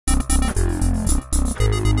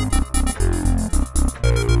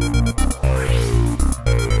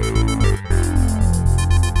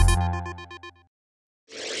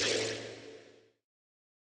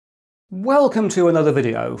Welcome to another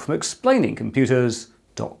video from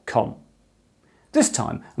explainingcomputers.com. This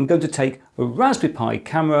time I'm going to take a Raspberry Pi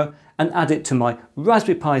camera and add it to my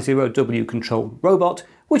Raspberry Pi Zero W controlled robot,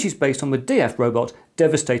 which is based on the DF Robot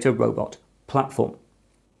Devastator robot platform.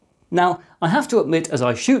 Now, I have to admit, as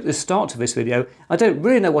I shoot the start to this video, I don't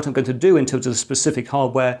really know what I'm going to do in terms of the specific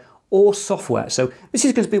hardware or software, so this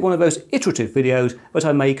is going to be one of those iterative videos that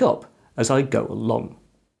I make up as I go along.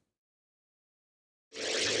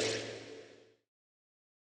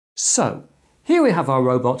 So, here we have our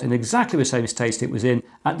robot in exactly the same state it was in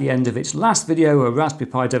at the end of its last video, a Raspberry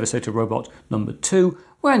Pi Devastator robot number 2,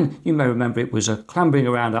 when you may remember it was clambering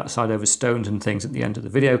around outside over stones and things at the end of the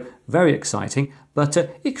video. Very exciting, but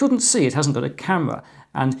it couldn't see, it hasn't got a camera.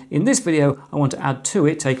 And in this video I want to add to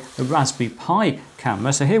it a Raspberry Pi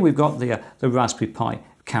camera. So here we've got the Raspberry Pi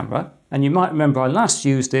camera, and you might remember I last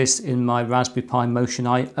used this in my Raspberry Pi Motion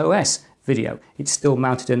Eye OS video. It's still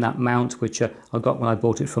mounted in that mount which I got when I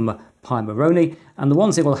bought it from Pi Moroni, and the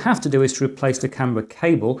one thing we'll have to do is to replace the camera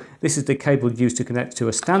cable. This is the cable used to connect to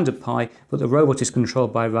a standard Pi, but the robot is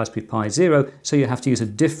controlled by Raspberry Pi Zero, so you have to use a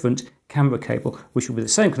different camera cable, which will be the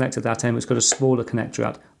same connector at that end, but it's got a smaller connector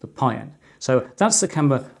at the Pi end. So that's the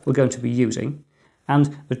camera we're going to be using,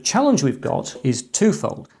 and the challenge we've got is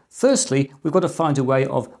twofold. Firstly, we've got to find a way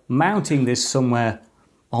of mounting this somewhere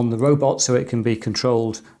on the robot so it can be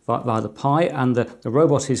controlled via the Pi, and the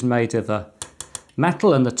robot is made of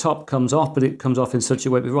metal and the top comes off, but it comes off in such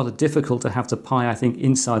a way it would be rather difficult to have the Pi, I think,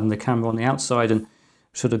 inside and the camera on the outside and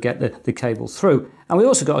sort of get the cable through. And we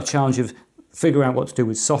also got a challenge of figuring out what to do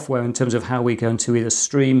with software in terms of how we're going to either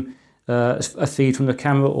stream a feed from the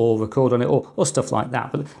camera or record on it or stuff like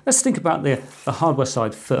that. But let's think about the hardware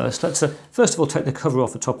side first. Let's first of all take the cover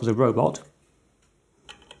off the top of the robot.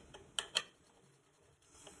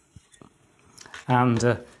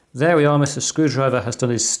 And there we are, Mr. Screwdriver has done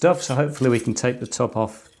his stuff, so hopefully we can take the top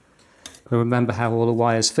off. Remember how all the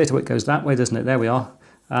wires fit. Oh, it goes that way, doesn't it? There we are.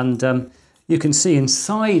 And you can see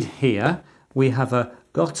inside here we have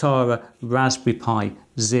got our Raspberry Pi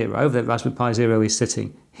Zero. The Raspberry Pi Zero is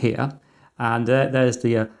sitting here. And there's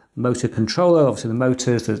the motor controller, obviously the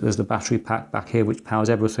motors, there's the battery pack back here which powers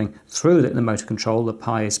everything through the motor control. The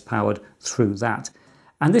Pi is powered through that.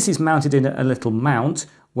 And this is mounted in a little mount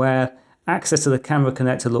where access to the camera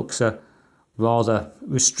connector looks rather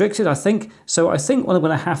restricted, I think. So I think what I'm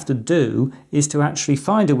going to have to do is to actually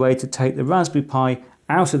find a way to take the Raspberry Pi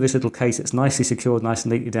out of this little case that's nicely secured, nice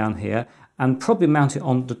and neatly down here, and probably mount it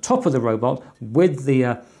on the top of the robot with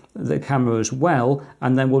the camera as well,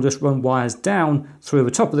 and then we'll just run wires down through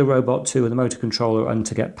the top of the robot to the motor controller and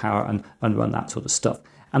to get power and run that sort of stuff.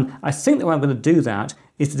 And I think the way I'm going to do that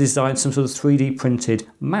is to design some sort of 3D printed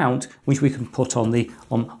mount which we can put on the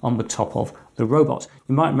top of the robot.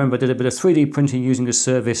 You might remember I did a bit of 3D printing using a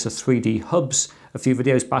service of 3D hubs a few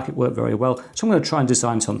videos back. It worked very well, so I'm going to try and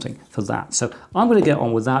design something for that. So I'm going to get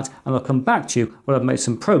on with that, and I'll come back to you when I've made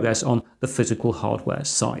some progress on the physical hardware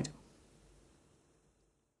side.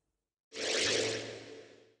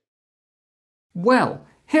 Well,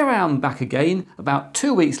 here I am back again, about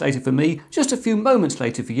 2 weeks later for me, just a few moments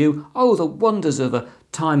later for you. Oh, the wonders of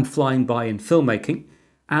time flying by in filmmaking.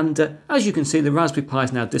 And as you can see, the Raspberry Pi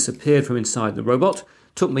has now disappeared from inside the robot.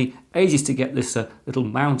 Took me ages to get this little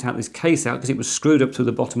mount out, this case out, because it was screwed up to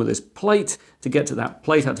the bottom of this plate. To get to that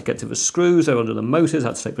plate, I had to get to the screws, they were under the motors, I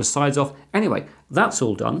had to take the sides off. Anyway, that's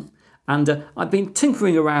all done. And I've been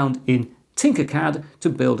tinkering around in Tinkercad to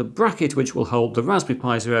build a bracket which will hold the Raspberry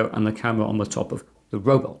Pi Zero and the camera on the top of the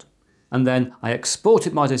robot. And then I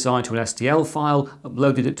exported my design to an STL file,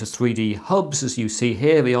 uploaded it to 3D Hubs, as you see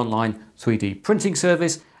here, the online 3D printing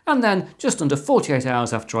service, and then just under 48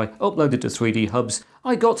 hours after I uploaded to 3D Hubs,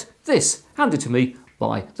 I got this handed to me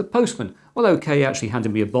by the postman. Well, okay, he actually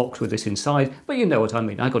handed me a box with this inside, but you know what I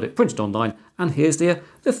mean. I got it printed online, and here's the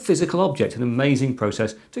physical object, an amazing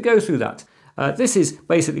process to go through that. This is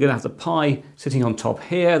basically going to have the Pi sitting on top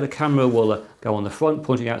here. The camera will go on the front,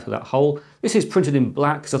 pointing out through that hole. This is printed in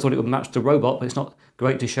black because I thought it would match the robot, but it's not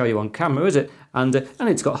great to show you on camera, is it? And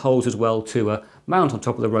it's got holes as well to mount on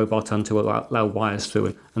top of the robot and to allow wires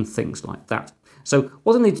through and things like that. So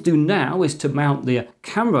what I need to do now is to mount the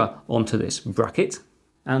camera onto this bracket.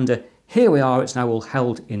 And here we are, it's now all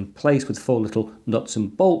held in place with 4 little nuts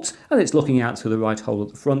and bolts, and it's looking out through the right hole at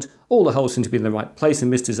the front. All the holes seem to be in the right place in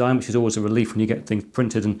this design, which is always a relief when you get things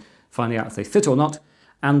printed and finding out if they fit or not.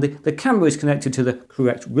 And the camera is connected to the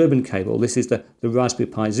correct ribbon cable. This is the Raspberry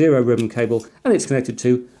Pi Zero ribbon cable, and it's connected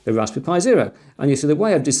to the Raspberry Pi Zero. And you see the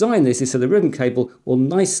way I've designed this is so the ribbon cable will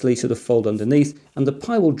nicely sort of fold underneath, and the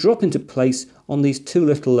Pi will drop into place on these 2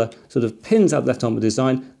 little sort of pins I've left on the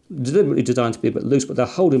design, deliberately designed to be a bit loose, but they'll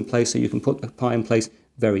hold in place so you can put the Pi in place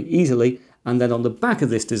very easily. And then on the back of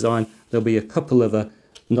this design, there'll be a couple of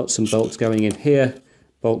nuts and bolts going in here,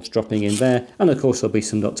 bolts dropping in there, and of course there'll be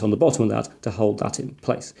some nuts on the bottom of that to hold that in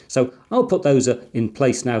place. So I'll put those in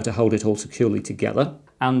place now to hold it all securely together.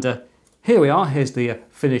 And here we are, here's the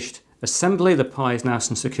finished assembly. The Pi is nice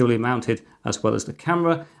and securely mounted, as well as the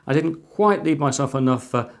camera. I didn't quite leave myself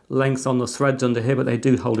enough length on the threads under here, but they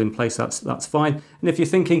do hold in place, that's fine. And if you're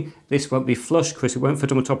thinking this won't be flush, Chris, it won't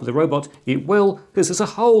fit on the top of the robot, it will, because there's a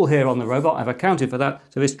hole here on the robot. I've accounted for that.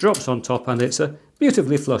 So this drops on top and it's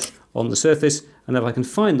beautifully flush on the surface. And if I can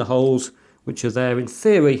find the holes, which are there in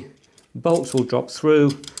theory, bolts will drop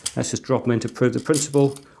through. Let's just drop them in to prove the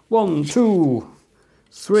principle. 1, 2,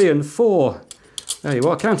 3 and 4. There you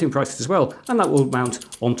are, counting prices as well, and that will mount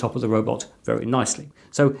on top of the robot very nicely.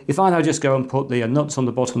 So if I now just go and put the nuts on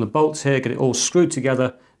the bottom of the bolts here, get it all screwed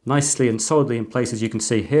together nicely and solidly in place, as you can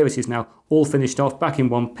see here, it is now all finished off, back in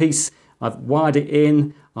one piece. I've wired it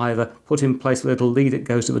in, I've put in place a little lead that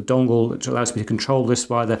goes to the dongle, which allows me to control this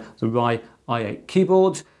via the Rai i8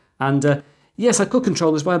 keyboard. And yes, I could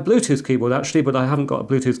control this by a Bluetooth keyboard actually, but I haven't got a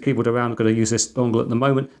Bluetooth keyboard around. I'm going to use this dongle at the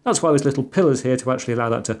moment. That's why there's little pillars here to actually allow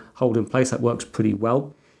that to hold in place. That works pretty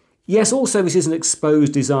well. Yes, also this is an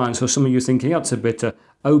exposed design, so some of you are thinking that's a bit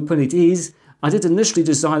open. It is. I did initially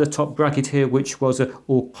design the top bracket here, which was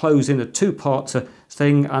all closed in a two-part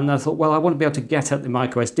thing, and I thought, well, I want to be able to get at the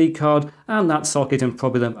micro SD card and that socket and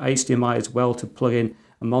probably the HDMI as well to plug in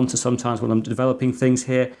a monitor sometimes when I'm developing things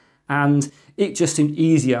here. And it just seemed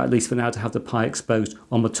easier, at least for now, to have the Pi exposed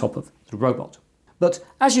on the top of the robot. But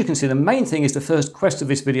as you can see, the main thing is the first quest of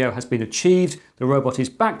this video has been achieved. The robot is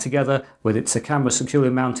back together with its camera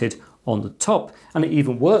securely mounted on the top, and it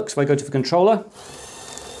even works. If I go to the controller,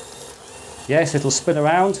 yes, it'll spin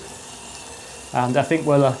around, and I think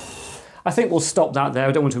we'll stop that there.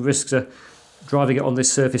 I don't want to risk driving it on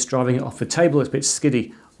this surface, driving it off the table. It's a bit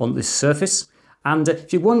skiddy on this surface. And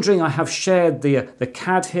if you're wondering, I have shared the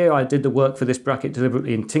CAD here. I did the work for this bracket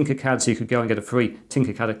deliberately in Tinkercad, so you could go and get a free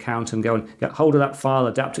Tinkercad account and go and get hold of that file,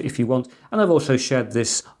 adapt it if you want. And I've also shared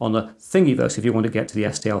this on a Thingiverse if you want to get to the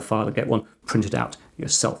STL file and get one printed out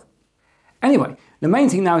yourself. Anyway, the main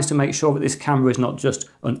thing now is to make sure that this camera is not just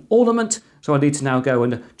an ornament, so I need to now go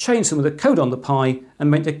and change some of the code on the Pi and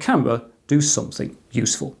make the camera do something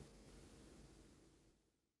useful.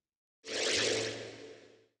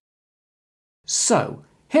 So,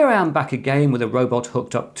 here I am back again with a robot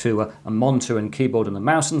hooked up to a monitor and keyboard and a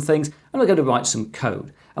mouse and things, and I'm going to write some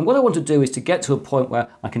code. And what I want to do is to get to a point where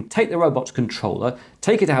I can take the robot's controller,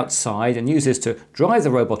 take it outside and use this to drive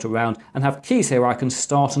the robot around and have keys here where I can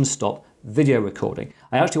start and stop video recording.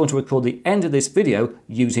 I actually want to record the end of this video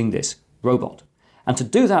using this robot. And to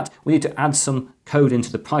do that, we need to add some code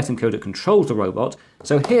into the Python code that controls the robot.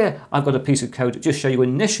 So here I've got a piece of code to just show you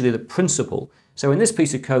initially the principle. So in this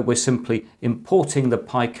piece of code, we're simply importing the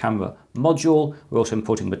PyCamera module. We're also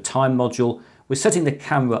importing the time module. We're setting the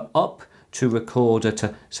camera up to record at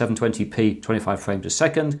 720p, 25 frames a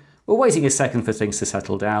second. We're waiting a second for things to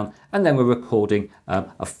settle down, and then we're recording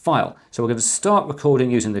a file. So we're going to start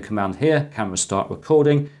recording using the command here, camera start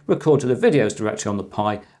recording, record to the videos directly on the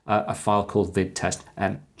Pi, a file called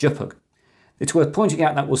vidtest.mjpg. It's worth pointing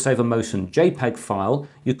out that will save a motion JPEG file.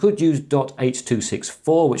 You could use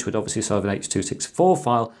 .h264, which would obviously save an H264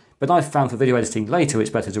 file, but I've found for video editing later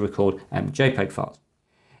it's better to record JPEG files.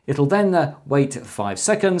 It'll then wait 5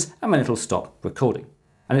 seconds, and then it'll stop recording.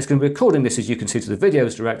 And it's going to be recording this, as you can see, to the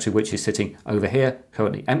videos directory, which is sitting over here,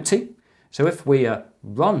 currently empty. So if we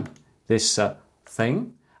run this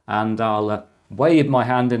thing, and I'll wave my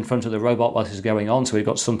hand in front of the robot while this is going on, so we've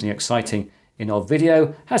got something exciting in our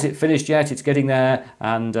video. Has it finished yet? It's getting there,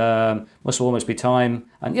 and must almost be time.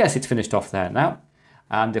 And yes, it's finished off there now.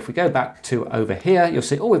 And if we go back to over here, you'll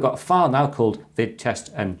see, oh, we've got a file now called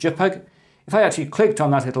vidtest.mjpg. If I actually clicked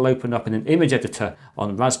on that, it'll open up in an image editor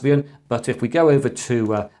on Raspbian. But if we go over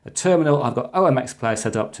to a terminal, I've got OMX Player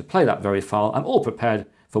set up to play that very file. I'm all prepared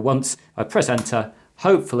for once. I press enter.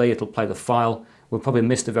 Hopefully it'll play the file. We'll probably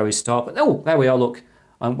miss the very start, but oh, there we are, look.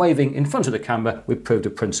 I'm waving in front of the camera. We've proved a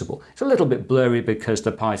principle. It's a little bit blurry because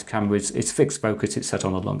the Pi's camera is fixed focus. It's set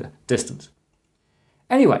on a longer distance.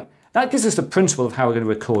 Anyway, that gives us the principle of how we're going to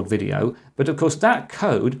record video, but of course that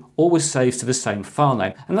code always saves to the same file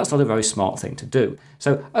name, and that's not a very smart thing to do.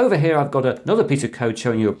 So over here I've got another piece of code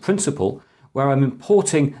showing you a principle where I'm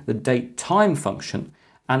importing the date time function,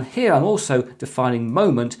 and here I'm also defining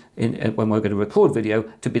moment when we're going to record video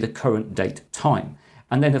to be the current date time.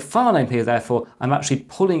 And then the file name here, therefore, I'm actually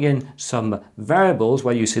pulling in some variables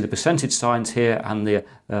where you see the percentage signs here and the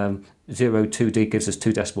 02D gives us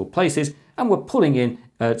 2 decimal places, and we're pulling in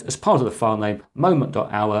as part of the file name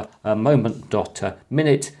moment.hour,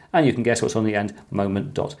 moment.minute, and you can guess what's on the end,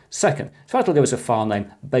 moment.second. So that'll give us a file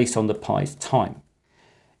name based on the Pi's time.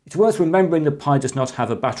 It's worth remembering the Pi does not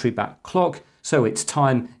have a battery back clock, so its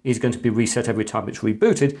time is going to be reset every time it's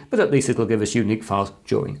rebooted, but at least it'll give us unique files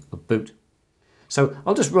during a boot. So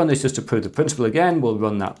I'll just run this just to prove the principle again. We'll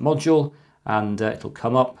run that module and it'll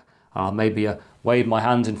come up. I'll maybe wave my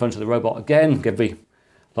hands in front of the robot again, give me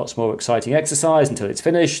lots more exciting exercise until it's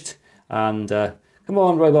finished. And come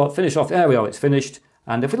on, robot, finish off. There we are, it's finished.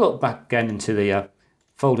 And if we look back again into the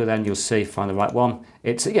folder, then you'll see, find the right one.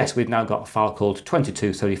 It's, yes, we've now got a file called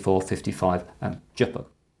 223455 JPUG.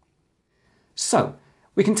 So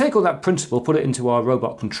we can take all that principle, put it into our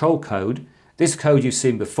robot control code. This code you've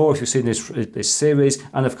seen before if you've seen this series,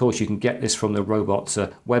 and of course you can get this from the robot's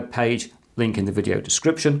web page, link in the video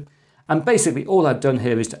description. And basically all I've done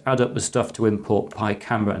here is to add up the stuff to import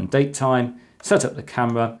PyCamera and datetime, set up the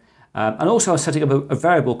camera, and also I'm setting up a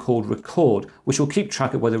variable called record, which will keep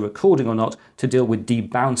track of whether recording or not to deal with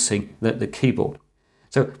debouncing the keyboard.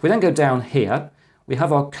 So if we then go down here, we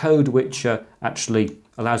have our code which actually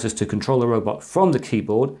allows us to control the robot from the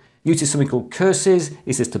keyboard. Uses something called curses.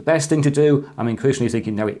 Is this the best thing to do? I'm increasingly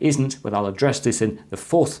thinking no it isn't, but I'll address this in the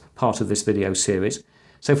 4th part of this video series.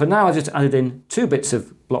 So for now I've just added in 2 bits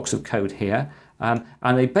of blocks of code here,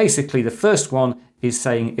 and basically the first one is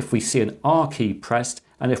saying if we see an R key pressed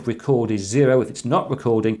and if record is 0, if it's not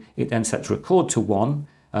recording, it then sets record to 1,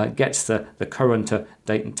 gets the current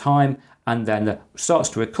date and time, and then starts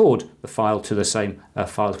to record the file to the same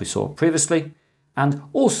files we saw previously. And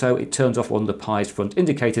also it turns off one of the Pi's front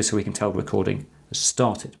indicators so we can tell recording has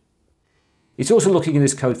started. It's also looking in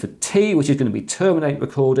this code for T, which is going to be terminate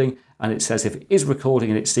recording, and it says if it is recording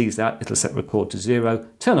and it sees that, it'll set record to 0,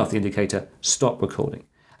 turn off the indicator, stop recording.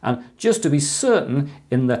 And just to be certain,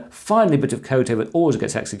 in the final bit of code here that always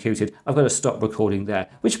gets executed, I've got to stop recording there,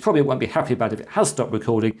 which probably won't be happy about if it has stopped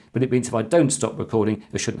recording, but it means if I don't stop recording,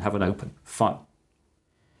 it shouldn't have an open file.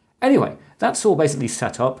 Anyway, that's all basically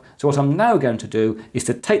set up. So what I'm now going to do is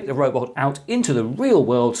to take the robot out into the real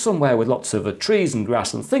world, somewhere with lots of trees and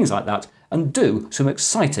grass and things like that, and do some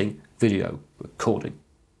exciting video recording.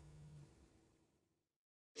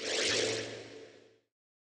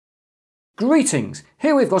 Greetings!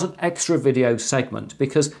 Here we've got an extra video segment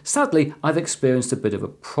because sadly I've experienced a bit of a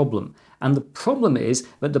problem. And the problem is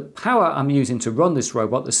that the power I'm using to run this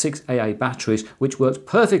robot, the 6 AA batteries, which worked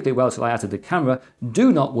perfectly well till I added the camera,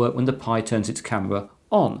 do not work when the Pi turns its camera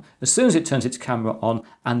on. As soon as it turns its camera on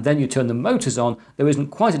and then you turn the motors on, there isn't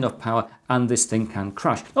quite enough power and this thing can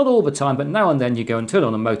crash. Not all the time, but now and then you go and turn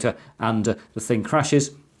on a motor and the thing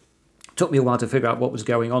crashes. Took me a while to figure out what was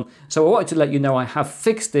going on, so I wanted to let you know I have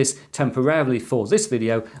fixed this temporarily for this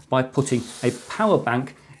video by putting a power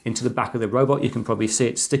bank into the back of the robot. You can probably see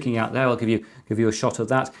it sticking out there. I'll give you a shot of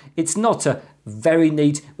that. It's not very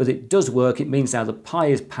neat, but it does work. It means now the Pi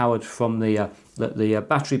is powered from the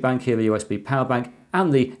battery bank here, the USB power bank,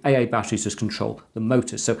 and the AA batteries just control the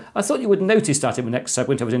motors. So I thought you would notice that in the next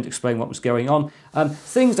segment if I didn't explain what was going on.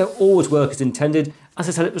 Things don't always work as intended. As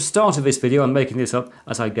I said at the start of this video, I'm making this up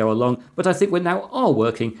as I go along, but I think we now are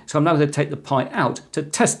working, so I'm now going to take the Pi out to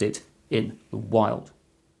test it in the wild.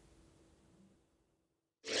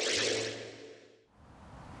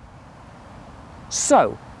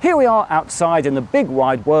 So, here we are outside in the big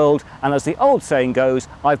wide world, and as the old saying goes,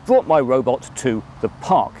 I've brought my robot to the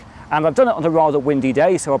park. And I've done it on a rather windy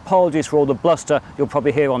day, so apologies for all the bluster you'll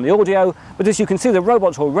probably hear on the audio. But as you can see, the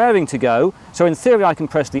robot's all raring to go. So in theory, I can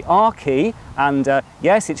press the R key, and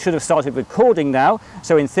yes, it should have started recording now.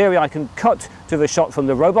 So in theory, I can cut to the shot from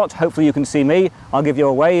the robot. Hopefully you can see me. I'll give you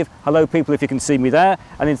a wave. Hello, people, if you can see me there.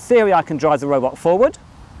 And in theory, I can drive the robot forward.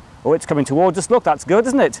 Oh, it's coming towards us. Look, that's good,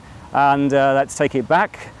 isn't it? And let's take it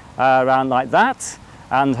back around like that.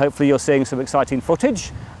 And hopefully you're seeing some exciting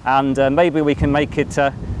footage. And maybe we can make it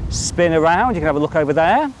spin around. You can have a look over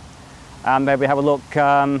there, and maybe have a look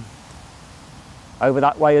over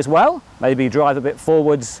that way as well. Maybe drive a bit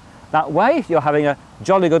forwards that way. You're having a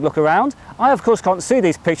jolly good look around. I of course can't see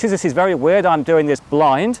these pictures. This is very weird. I'm doing this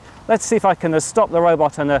blind. Let's see if I can stop the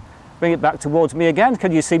robot and bring it back towards me again.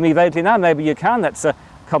 Can you see me vaguely now? Maybe you can. Let's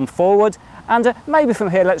come forward, and maybe from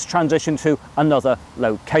here let's transition to another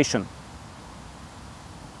location.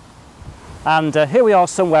 And here we are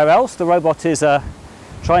somewhere else. The robot is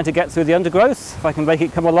trying to get through the undergrowth. If I can make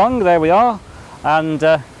it come along, there we are. And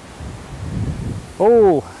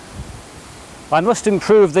oh, I must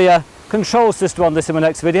improve the control system on this in my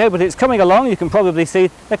next video, but it's coming along. You can probably see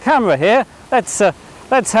the camera here. Let's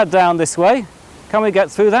head down this way. Can we get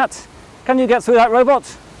through that? Can you get through that,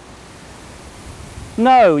 robot?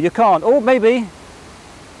 No, you can't. Or maybe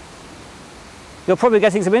you're probably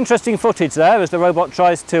getting some interesting footage there as the robot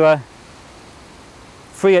tries to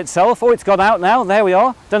free itself. Oh, it's gone out now. There we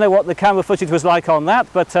are. Don't know what the camera footage was like on that,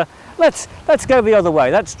 but let's go the other way.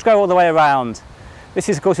 Let's go all the way around. This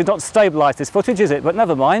is, of course, not stabilised, this footage, is it? But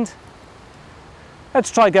never mind. Let's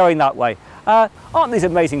try going that way. Aren't these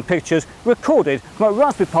amazing pictures recorded from a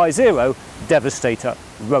Raspberry Pi Zero Devastator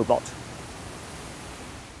robot?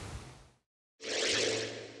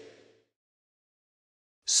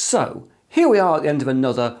 So, here we are at the end of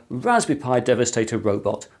another Raspberry Pi Devastator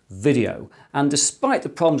robot video, and despite the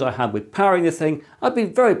problems I had with powering the thing, I've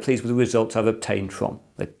been very pleased with the results I've obtained from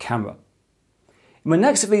the camera. In the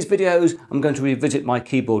next of these videos, I'm going to revisit my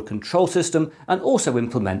keyboard control system and also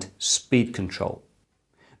implement speed control.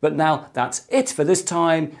 But now that's it for this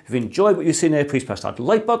time. If you've enjoyed what you've seen here, please press that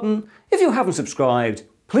like button. If you haven't subscribed,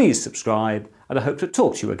 please subscribe, and I hope to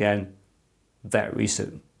talk to you again very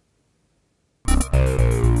soon.